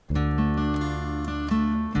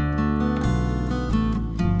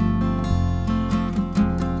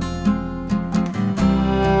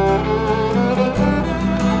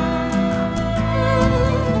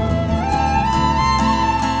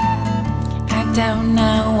don't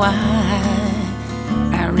know why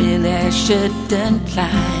I really shouldn't lie.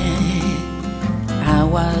 I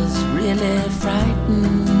was really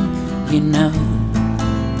frightened, you know.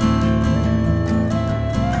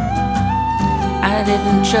 I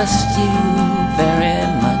didn't trust you very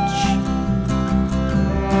much.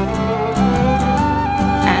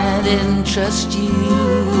 I didn't trust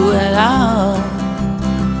you at all.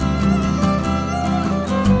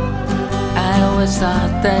 I always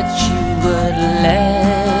thought that you would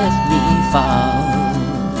let me fall.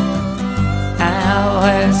 I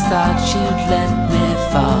always thought you'd let me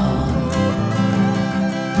fall.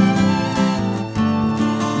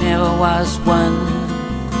 Never was one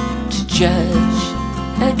to judge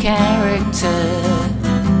a character.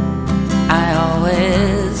 I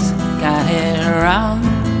always got it wrong.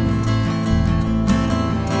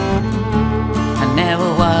 I never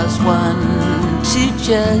was one to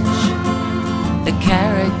judge a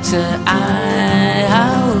character. I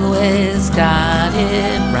always got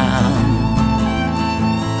it wrong.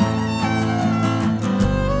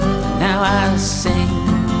 Now I sing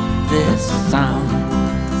this song.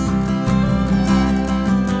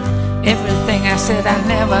 Everything I said I'd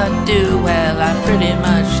never do, well, I pretty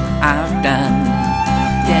much I've done.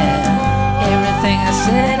 Yeah, everything I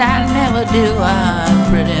said I'd never do, I've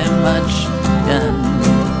pretty much done.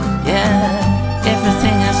 Yeah,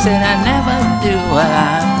 everything I said I'd never do, well,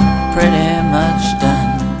 I've pretty much done.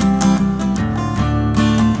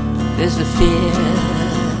 There's a fear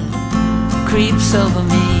creeps over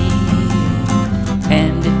me,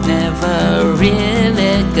 and it never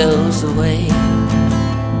really goes away.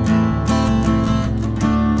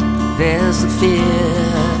 There's a fear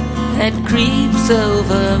that creeps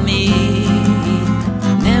over me,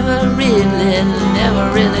 never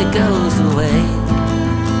really goes away.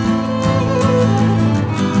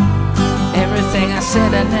 Everything I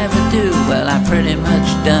said I'd never do, well, I pretty much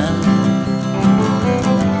done.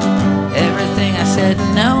 Everything I said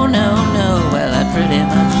no, well, I pretty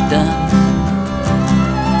much done.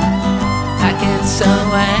 I get so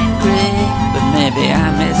angry, but maybe I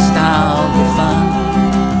missed all the fun.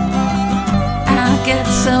 I get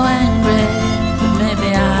so angry, but maybe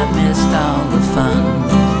I missed all the fun.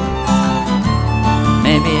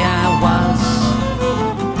 Maybe I was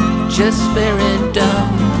just very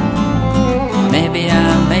dumb. Maybe I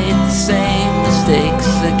made the same mistakes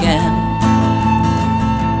again.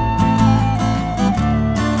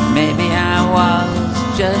 Maybe I was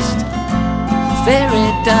just very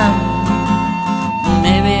dumb.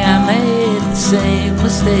 Maybe I made the same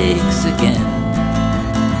mistakes again.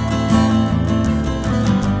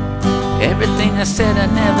 Everything I said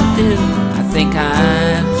I'd never do, I think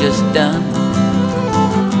I've just done.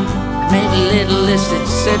 I made a little list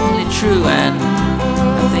that's certainly true, and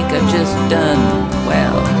I think I've just done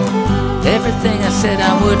well. Everything I said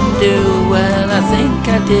I wouldn't do, well, I think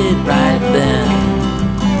I did right then.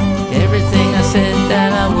 Everything I said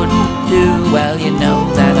that I wouldn't do, well, you know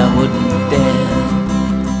that I wouldn't dare.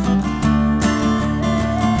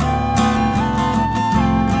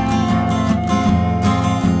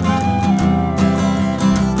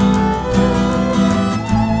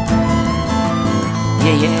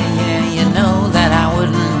 Yeah, you know that I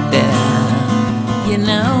wouldn't dare. You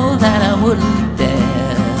know that I wouldn't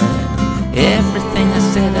dare. Everything I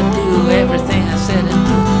said I'd do, everything I said I'd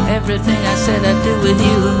do, everything I said I'd do with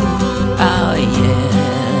you. Oh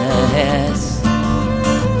yes.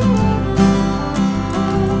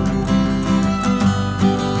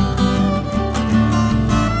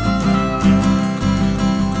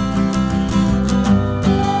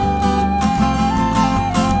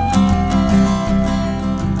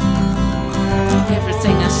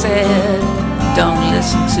 Everything I said, don't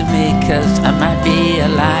listen to me, 'cause I might be a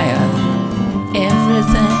liar.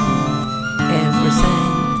 Everything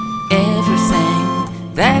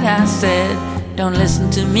that I said, don't listen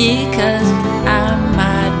to me, 'cause I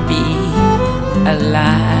might be a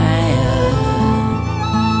liar.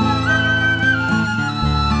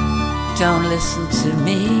 Don't listen to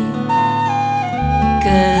me,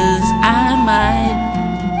 'cause I might